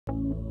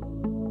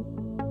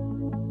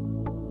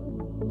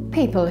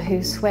People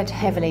who sweat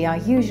heavily are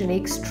usually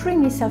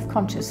extremely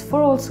self-conscious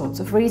for all sorts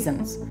of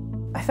reasons.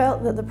 I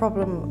felt that the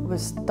problem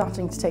was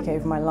starting to take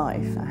over my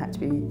life. I had to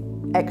be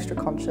extra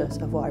conscious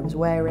of what I was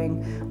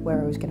wearing,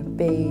 where I was going to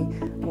be,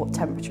 what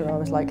temperature I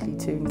was likely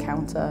to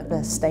encounter.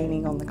 There's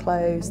staining on the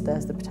clothes,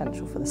 there's the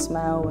potential for the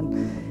smell,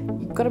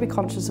 and you've got to be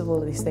conscious of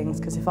all of these things,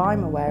 because if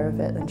I'm aware of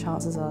it, then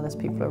chances are there's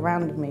people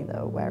around me that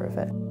are aware of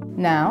it.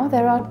 Now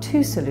there are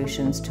two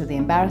solutions to the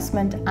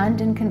embarrassment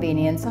and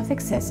inconvenience of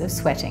excessive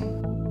sweating.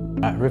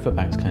 At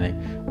Riverbanks Clinic,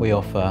 we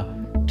offer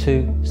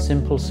two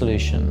simple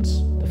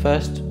solutions. The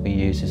first we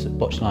use is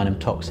botulinum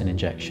toxin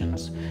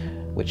injections,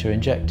 which are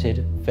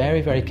injected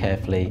very, very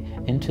carefully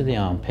into the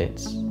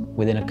armpits.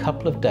 Within a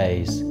couple of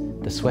days,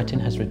 the sweating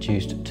has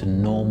reduced to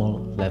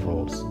normal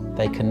levels.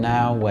 They can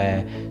now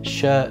wear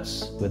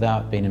shirts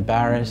without being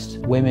embarrassed.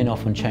 Women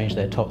often change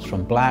their tops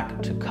from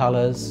black to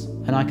colours,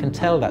 and I can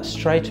tell that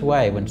straight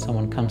away when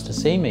someone comes to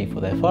see me for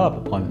their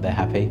follow-up appointment. They're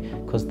happy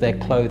because their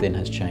clothing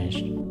has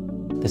changed.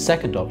 The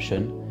second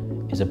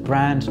option is a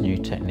brand new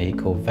technique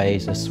called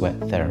vaser sweat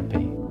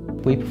therapy.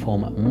 We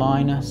perform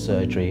minor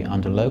surgery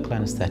under local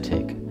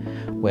anaesthetic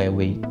where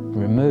we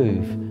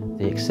remove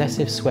the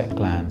excessive sweat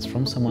glands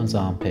from someone's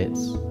armpits,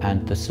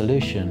 and the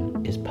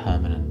solution is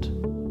permanent.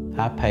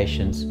 Our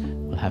patients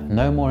will have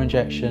no more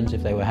injections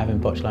if they were having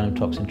botulinum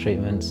toxin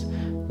treatments,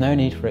 no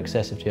need for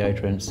excessive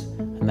deodorants,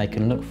 and they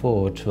can look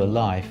forward to a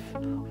life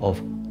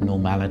of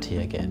normality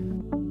again.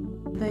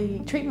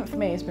 The treatment for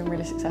me has been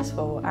really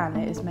successful, and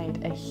it has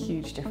made a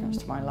huge difference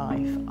to my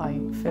life. I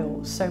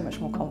feel so much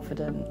more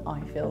confident, I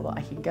feel that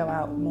I can go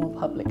out more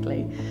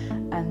publicly,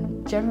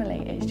 and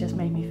generally it's just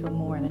made me feel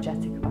more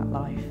energetic about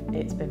life.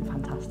 It's been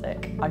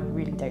fantastic. I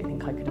really don't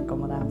think I could have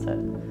gone without it.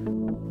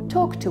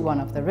 Talk to one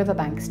of the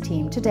Riverbanks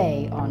team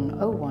today on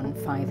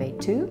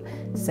 01582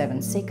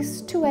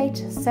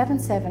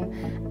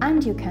 762877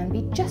 and you can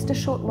be just a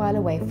short while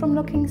away from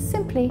looking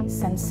simply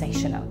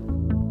sensational.